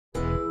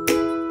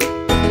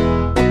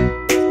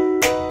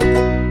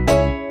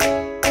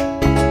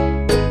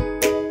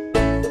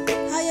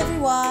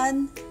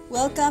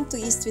to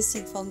East West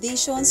Seed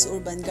Foundation's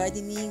Urban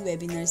Gardening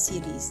Webinar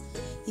Series.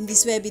 In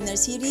this webinar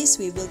series,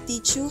 we will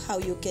teach you how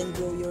you can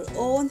grow your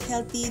own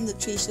healthy,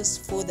 nutritious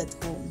food at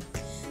home.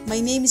 My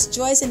name is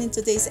Joyce, and in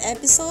today's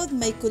episode,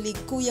 my colleague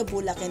Kuya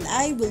Bulak and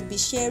I will be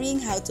sharing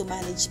how to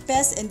manage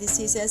pests and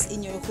diseases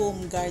in your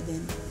home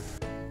garden.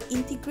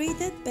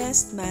 Integrated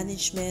Pest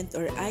Management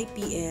or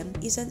IPM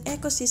is an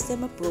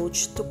ecosystem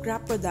approach to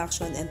crop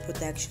production and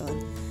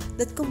protection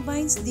that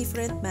combines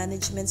different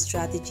management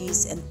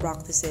strategies and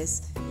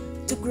practices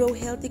to grow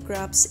healthy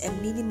crops and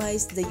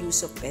minimize the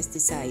use of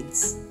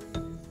pesticides.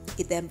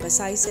 It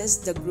emphasizes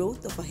the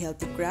growth of a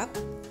healthy crop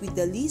with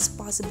the least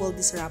possible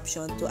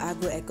disruption to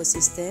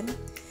agro-ecosystem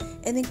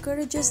and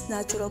encourages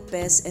natural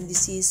pest and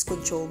disease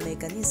control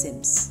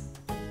mechanisms.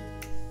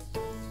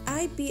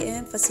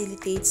 IPM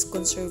facilitates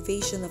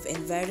conservation of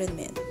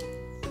environment.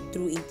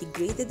 Through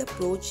integrated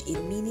approach in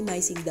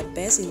minimizing the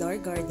pests in our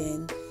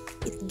garden,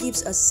 it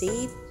gives us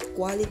safe,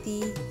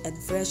 quality, and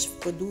fresh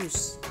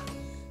produce.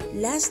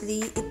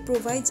 Lastly, it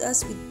provides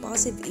us with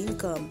passive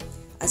income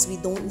as we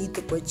don't need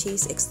to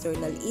purchase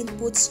external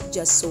inputs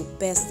just so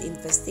pest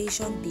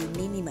infestation be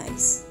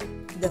minimized.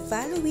 The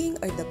following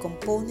are the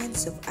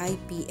components of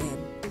IPM.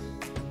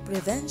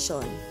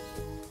 Prevention.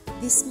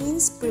 This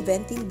means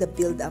preventing the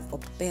buildup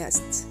of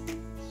pests.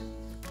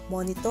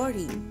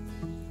 Monitoring.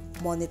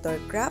 Monitor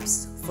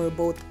crops for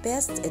both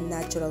pest and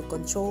natural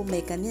control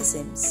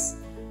mechanisms.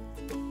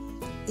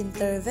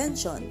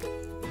 Intervention.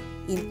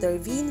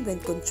 Intervene when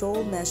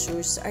control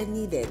measures are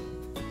needed.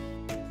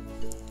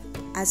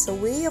 As a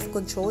way of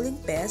controlling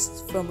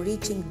pests from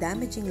reaching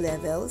damaging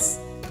levels,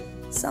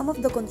 some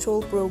of the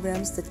control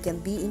programs that can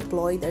be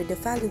employed are the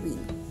following: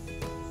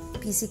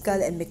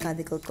 physical and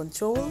mechanical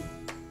control,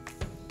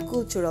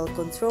 cultural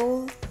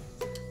control,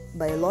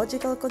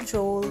 biological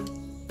control,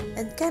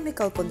 and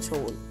chemical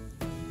control.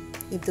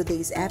 In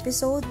today's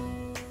episode,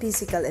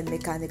 physical and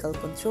mechanical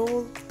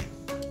control,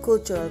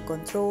 cultural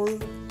control,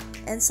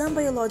 and some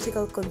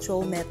biological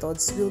control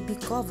methods will be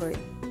covered.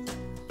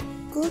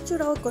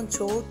 Cultural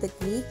control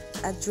technique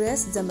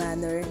address the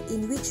manner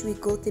in which we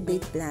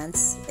cultivate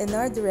plants and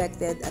are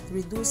directed at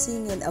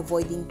reducing and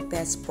avoiding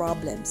pest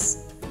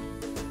problems.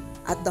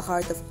 At the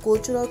heart of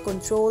cultural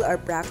control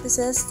are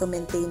practices to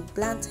maintain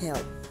plant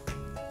health.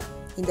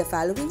 In the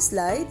following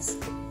slides,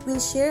 we'll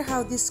share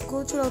how these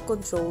cultural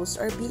controls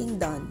are being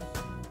done.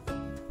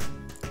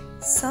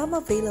 Some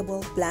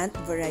available plant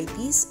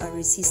varieties are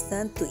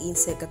resistant to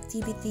insect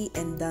activity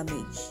and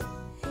damage,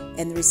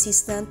 and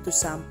resistant to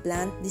some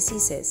plant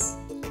diseases.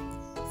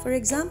 For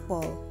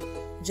example,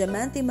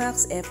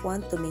 Diamantimax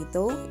F1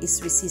 tomato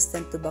is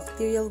resistant to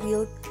bacterial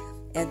wilt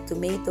and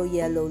tomato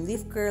yellow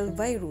leaf curl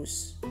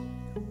virus.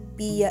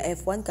 Pia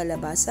F1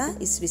 calabasa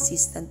is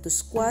resistant to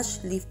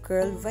squash leaf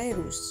curl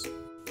virus.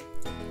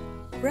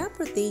 Crop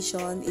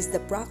rotation is the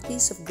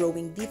practice of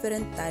growing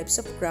different types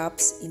of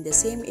crops in the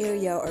same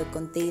area or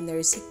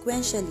container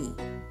sequentially.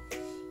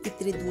 It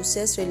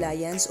reduces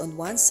reliance on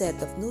one set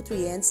of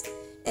nutrients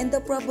and the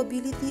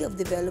probability of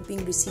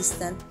developing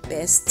resistant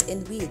pests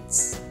and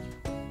weeds.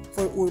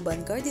 For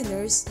urban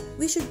gardeners,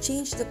 we should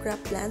change the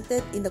crop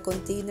planted in the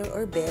container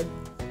or bed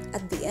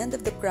at the end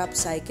of the crop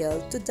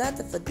cycle to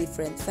that of a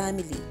different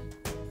family.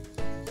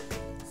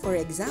 For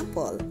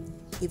example,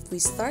 if we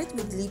start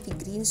with leafy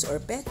greens or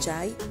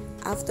pechay,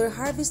 after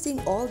harvesting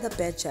all the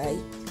pechay,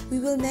 we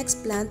will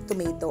next plant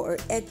tomato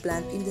or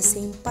eggplant in the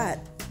same pot.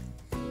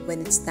 When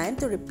it's time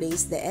to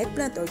replace the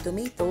eggplant or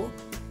tomato,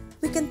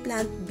 we can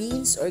plant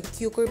beans or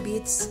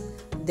cucurbits,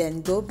 then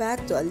go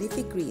back to a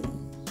leafy green.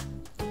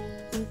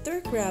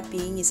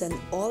 Intercropping is an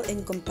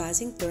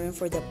all-encompassing term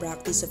for the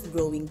practice of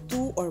growing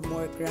two or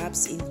more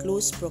crops in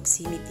close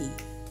proximity,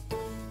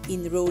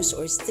 in rows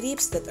or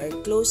strips that are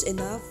close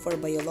enough for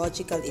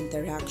biological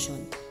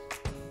interaction.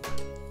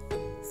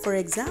 For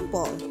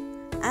example,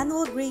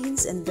 annual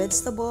grains and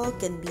vegetables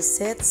can be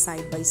set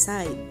side by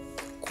side: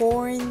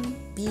 corn,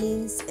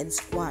 beans, and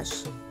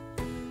squash.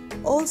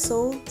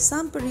 Also,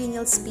 some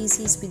perennial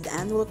species with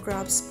annual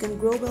crops can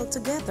grow well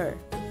together: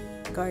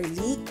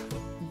 garlic,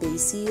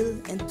 basil,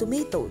 and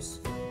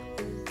tomatoes.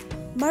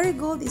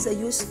 Marigold is a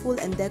useful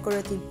and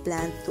decorative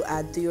plant to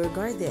add to your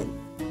garden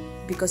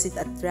because it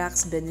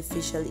attracts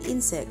beneficial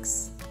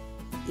insects.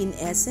 In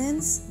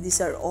essence,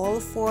 these are all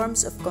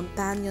forms of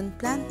companion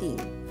planting,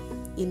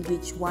 in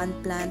which one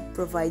plant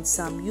provides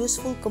some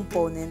useful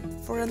component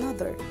for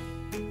another.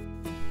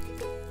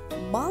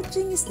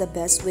 Mulching is the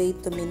best way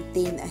to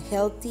maintain a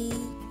healthy,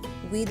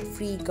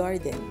 weed-free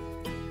garden,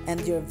 and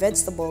your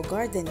vegetable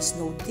garden is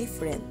no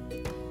different.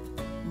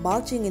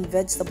 Mulching in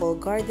vegetable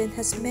garden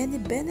has many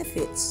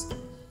benefits.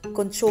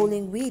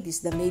 Controlling weed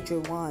is the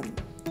major one.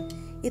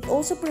 It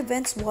also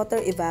prevents water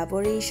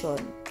evaporation.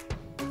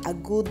 A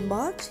good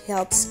mulch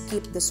helps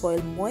keep the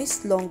soil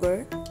moist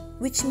longer,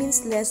 which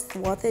means less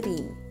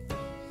watering.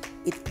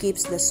 It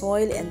keeps the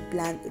soil and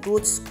plant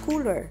roots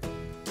cooler,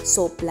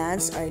 so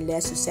plants are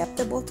less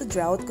susceptible to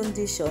drought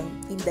conditions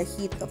in the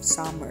heat of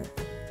summer.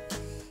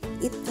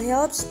 It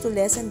helps to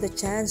lessen the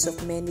chance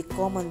of many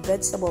common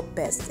vegetable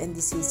pests and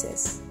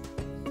diseases.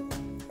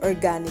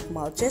 Organic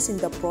mulches in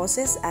the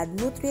process add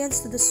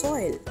nutrients to the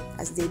soil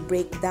as they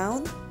break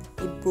down,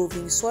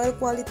 improving soil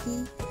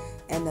quality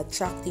and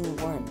attracting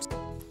worms.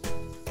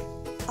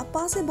 A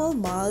possible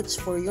mulch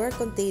for your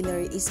container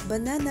is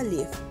banana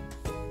leaf.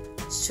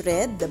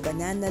 Shred the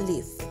banana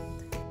leaf.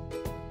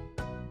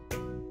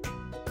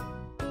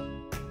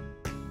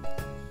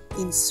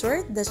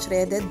 Insert the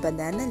shredded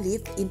banana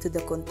leaf into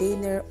the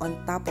container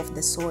on top of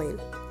the soil.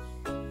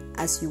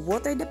 As you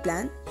water the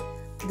plant,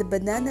 the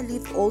banana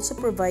leaf also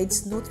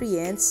provides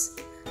nutrients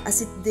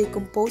as it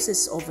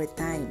decomposes over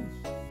time.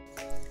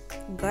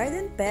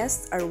 Garden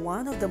pests are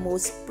one of the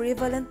most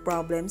prevalent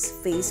problems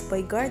faced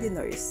by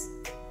gardeners.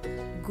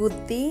 Good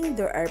thing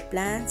there are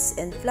plants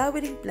and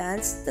flowering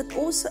plants that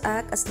also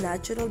act as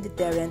natural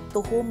deterrent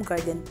to home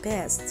garden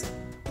pests.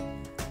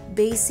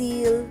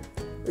 Basil,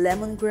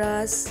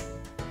 lemongrass,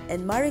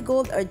 and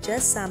marigold are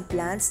just some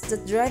plants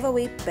that drive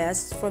away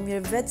pests from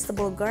your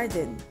vegetable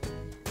garden.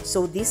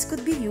 So this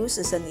could be used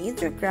as an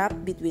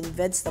intercrop between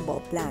vegetable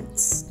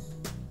plants.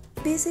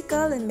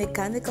 Physical and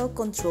mechanical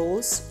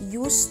controls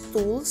use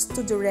tools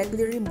to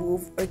directly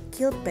remove or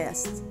kill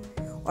pests,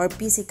 or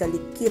physically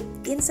keep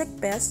insect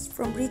pests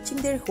from reaching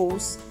their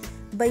host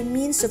by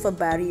means of a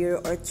barrier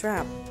or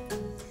trap.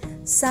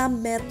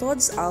 Some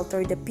methods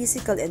alter the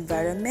physical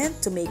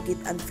environment to make it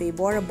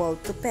unfavorable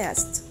to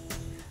pests.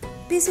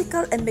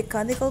 Physical and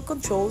mechanical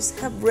controls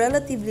have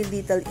relatively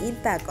little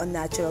impact on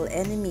natural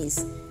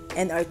enemies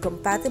and are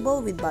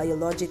compatible with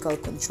biological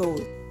control.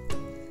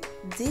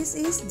 This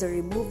is the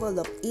removal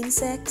of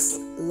insects,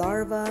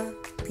 larvae,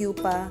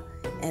 pupa,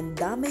 and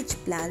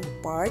damaged plant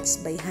parts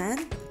by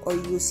hand or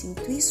using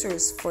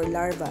tweezers for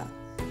larvae,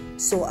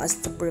 so as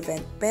to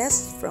prevent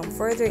pests from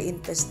further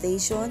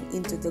infestation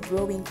into the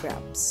growing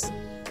crops.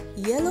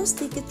 Yellow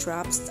sticky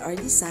traps are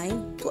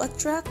designed to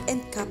attract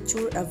and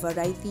capture a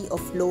variety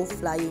of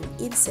low-flying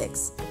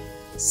insects,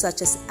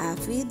 such as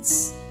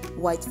aphids,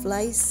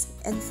 whiteflies,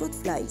 and fruit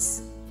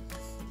flies.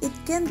 It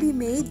can be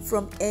made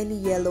from any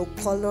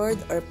yellow-colored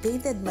or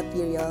painted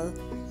material,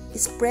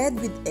 spread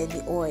with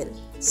any oil,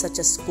 such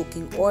as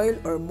cooking oil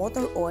or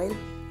motor oil,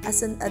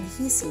 as an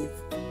adhesive.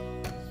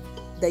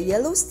 The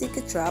yellow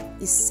sticky trap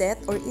is set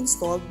or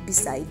installed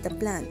beside the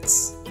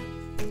plants.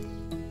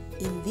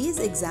 In this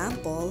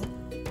example,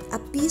 a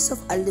piece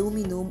of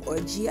aluminum or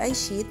GI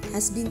sheet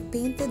has been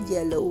painted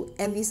yellow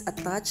and is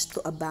attached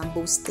to a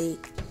bamboo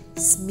stake.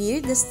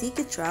 Smear the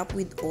sticky trap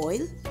with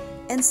oil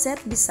and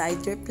set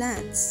beside your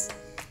plants.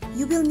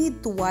 You will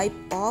need to wipe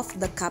off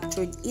the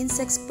captured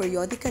insects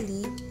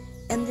periodically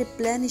and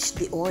replenish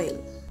the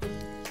oil.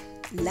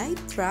 Light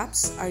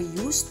traps are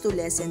used to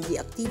lessen the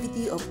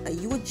activity of a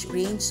huge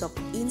range of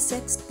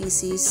insect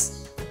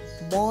species,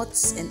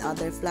 moths, and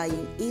other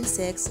flying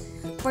insects,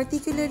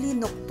 particularly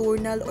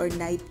nocturnal or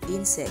night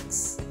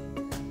insects.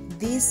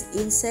 These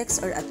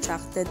insects are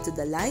attracted to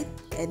the light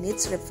and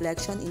its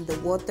reflection in the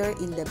water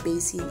in the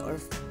basin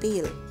or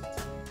pail.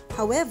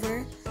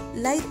 However,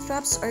 light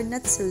traps are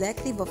not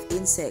selective of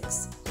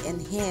insects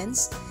and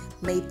hence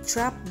may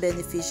trap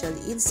beneficial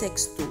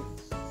insects too.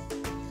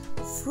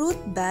 Fruit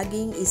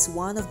bagging is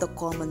one of the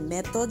common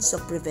methods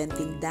of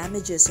preventing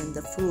damages on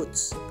the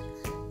fruits.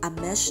 A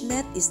mesh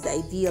net is the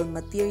ideal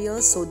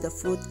material so the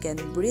fruit can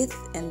breathe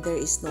and there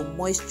is no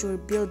moisture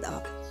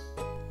buildup.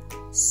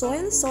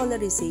 Soil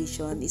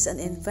solarization is an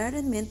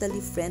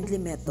environmentally friendly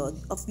method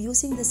of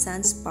using the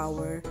sun's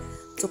power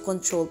to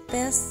control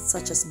pests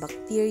such as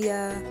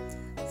bacteria,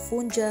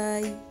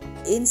 fungi,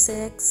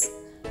 insects,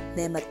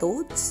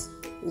 nematodes,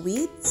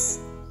 weeds,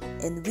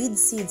 and weed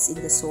seeds in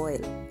the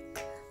soil.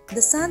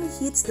 The sun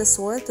heats the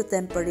soil to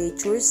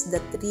temperatures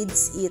that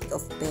rids it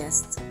of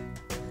pests.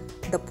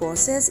 The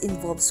process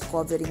involves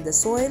covering the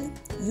soil,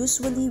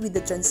 usually with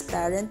a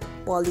transparent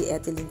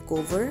polyethylene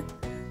cover,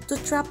 to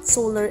trap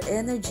solar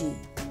energy.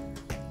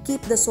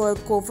 Keep the soil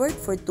covered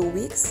for 2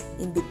 weeks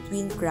in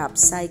between crop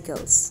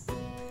cycles.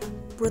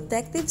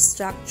 Protective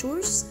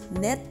structures,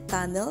 net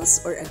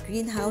panels, or a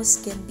greenhouse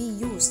can be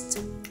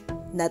used,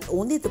 not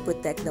only to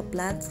protect the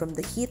plant from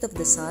the heat of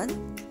the sun,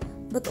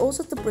 but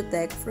also to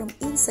protect from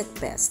insect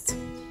pests.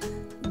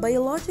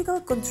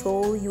 Biological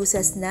control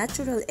uses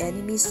natural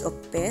enemies of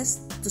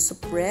pests to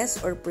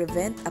suppress or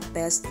prevent a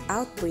pest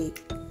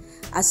outbreak,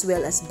 as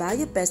well as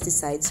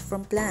biopesticides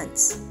from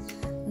plants.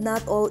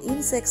 Not all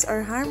insects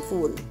are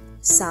harmful.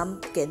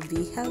 Some can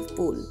be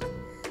helpful.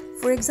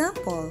 For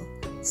example,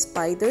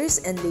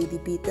 spiders and lady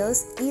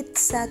beetles eat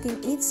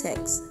sucking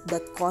insects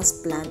that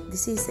cause plant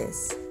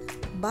diseases.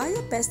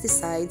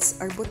 Biopesticides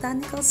are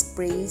botanical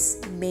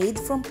sprays made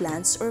from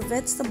plants or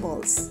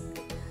vegetables.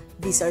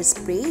 These are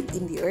sprayed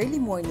in the early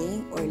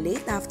morning or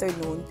late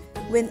afternoon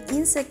when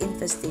insect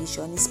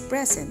infestation is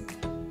present.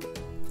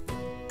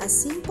 A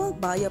simple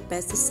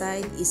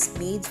biopesticide is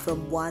made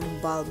from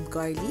 1 bulb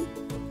garlic,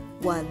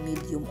 1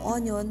 medium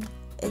onion,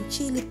 and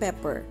chili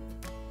pepper.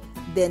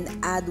 Then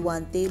add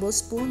 1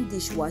 tablespoon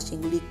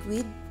dishwashing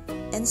liquid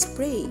and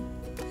spray.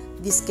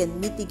 This can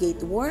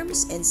mitigate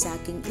worms and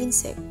sucking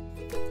insects.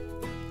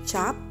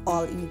 Chop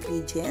all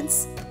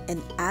ingredients and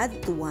add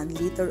to 1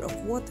 liter of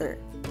water.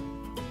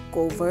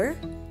 Cover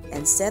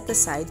and set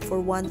aside for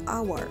 1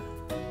 hour.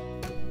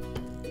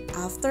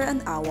 After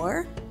an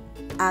hour,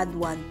 add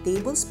 1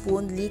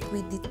 tablespoon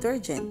liquid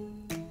detergent.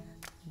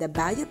 The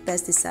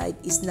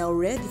biopesticide is now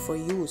ready for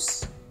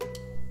use.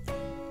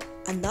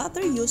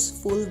 Another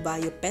useful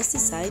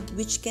biopesticide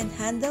which can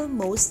handle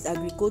most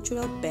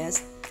agricultural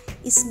pests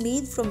is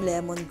made from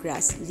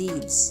lemongrass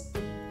leaves.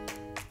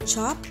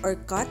 Chop or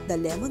cut the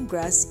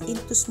lemongrass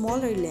into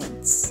smaller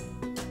lengths.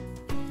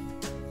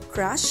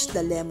 Crush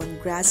the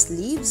lemongrass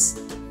leaves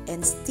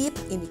and steep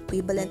in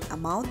equivalent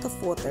amount of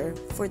water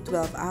for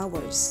 12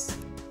 hours.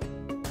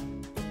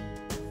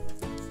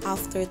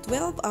 After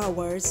 12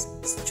 hours,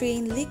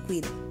 strain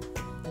liquid.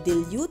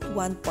 Dilute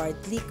 1 part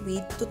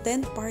liquid to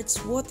 10 parts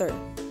water.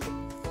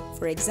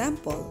 For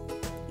example,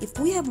 if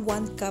we have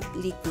 1 cup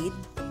liquid,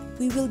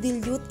 we will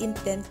dilute in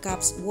 10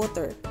 cups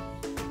water.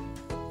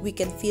 We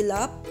can fill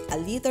up a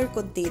liter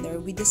container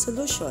with the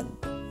solution.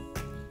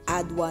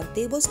 Add 1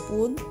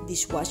 tablespoon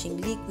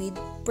dishwashing liquid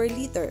per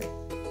liter.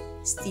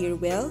 Stir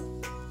well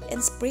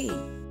and spray.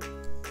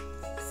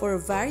 For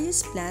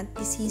various plant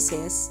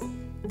diseases,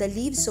 the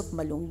leaves of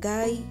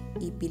malunggay,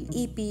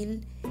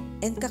 ipil-ipil,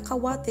 and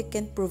cacahuate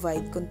can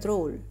provide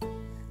control.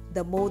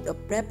 The mode of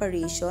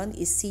preparation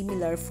is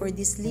similar for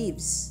these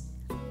leaves.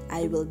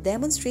 I will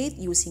demonstrate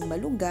using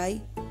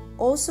malunggay,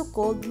 also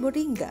called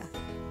moringa.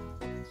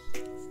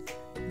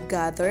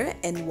 Gather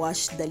and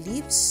wash the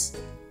leaves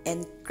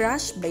and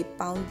crush by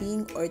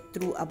pounding or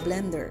through a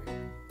blender.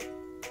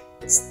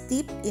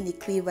 Steep in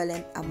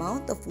equivalent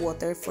amount of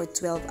water for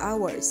 12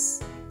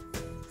 hours.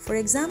 For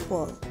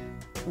example,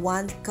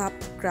 1 cup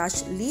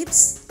crushed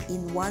leaves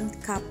in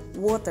 1 cup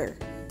water.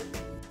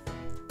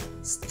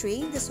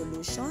 Strain the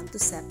solution to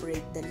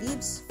separate the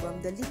leaves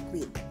from the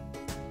liquid.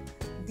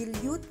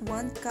 Dilute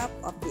 1 cup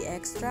of the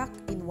extract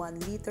in 1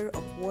 liter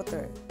of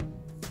water,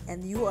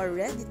 and you are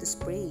ready to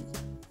spray.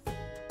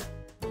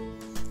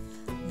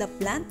 The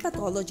Plant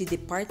Pathology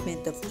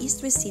Department of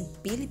East West Seed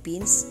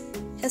Philippines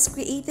has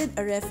created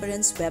a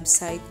reference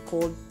website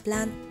called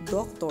Plant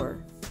Doctor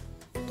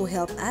to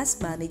help us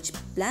manage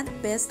plant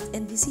pests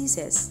and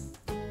diseases.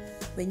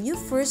 When you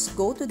first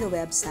go to the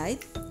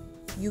website,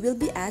 you will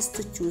be asked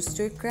to choose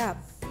your crop.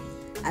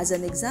 As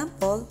an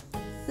example,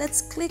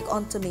 let's click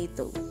on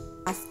tomato.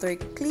 After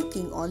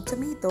clicking on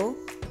tomato,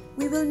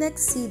 we will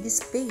next see this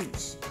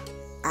page,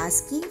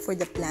 asking for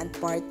the plant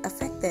part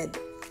affected,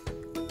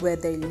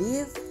 whether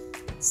leaf,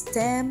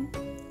 stem,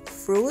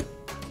 fruit,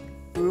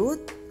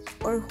 root,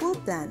 or whole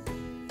plant.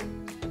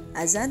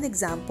 As an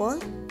example,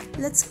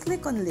 let's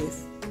click on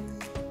leaf.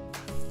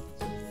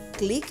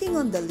 Clicking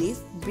on the leaf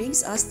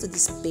brings us to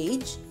this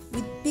page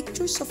with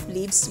pictures of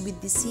leaves with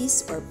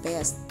disease or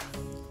pest.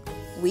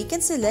 We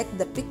can select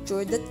the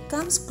picture that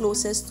comes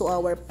closest to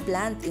our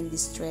plant in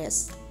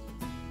distress.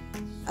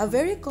 A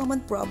very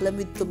common problem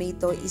with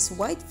tomato is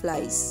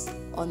whiteflies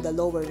on the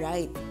lower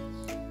right.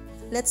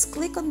 Let's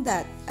click on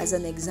that as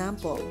an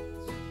example.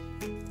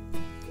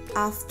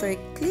 After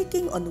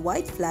clicking on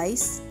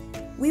whiteflies,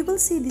 we will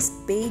see this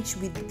page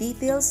with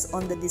details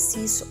on the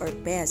disease or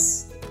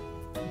pest,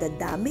 the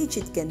damage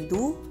it can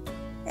do,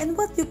 and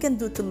what you can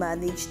do to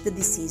manage the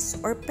disease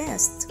or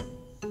pest.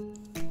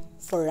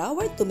 For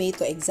our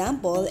tomato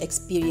example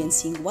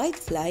experiencing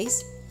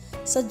whiteflies,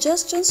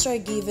 suggestions are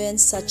given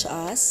such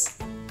as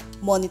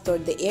monitor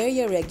the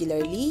area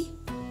regularly,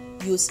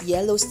 use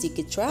yellow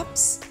sticky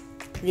traps,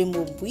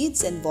 remove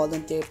weeds and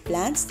volunteer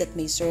plants that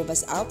may serve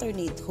as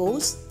alternate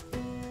hosts,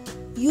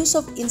 use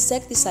of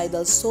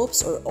insecticidal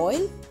soaps or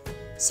oil,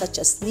 such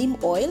as neem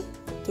oil,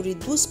 to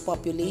reduce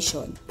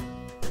population.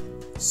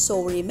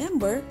 So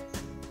remember,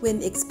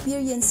 when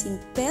experiencing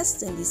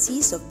pests and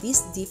disease of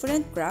these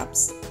different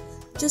crops,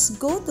 just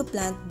go to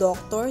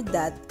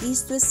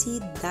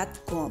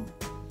plantdoctor.eastwestseed.com.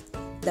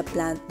 The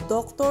Plant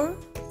Doctor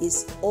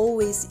is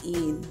always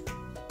in.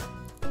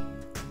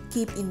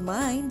 Keep in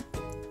mind,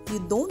 you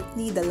don't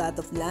need a lot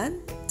of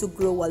land to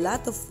grow a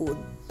lot of food.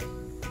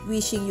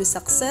 Wishing you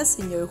success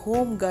in your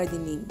home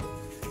gardening.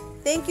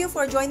 Thank you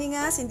for joining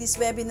us in this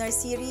webinar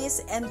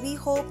series, and we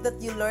hope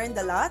that you learned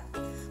a lot.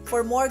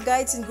 For more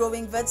guides in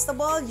growing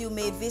vegetable, you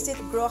may visit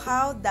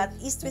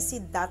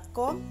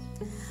growhow.eastwestseed.com.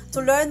 To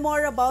learn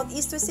more about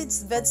East West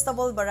Seed's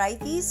vegetable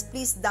varieties,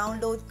 please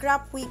download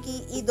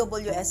CropWiki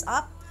EWS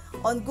app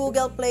on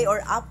Google Play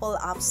or Apple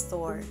App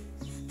Store.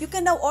 You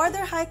can now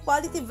order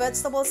high-quality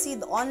vegetable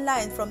seed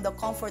online from the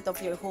comfort of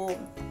your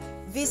home.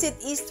 Visit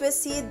East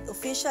West Seed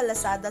official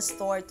Lazada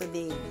store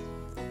today.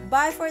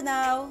 Bye for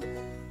now!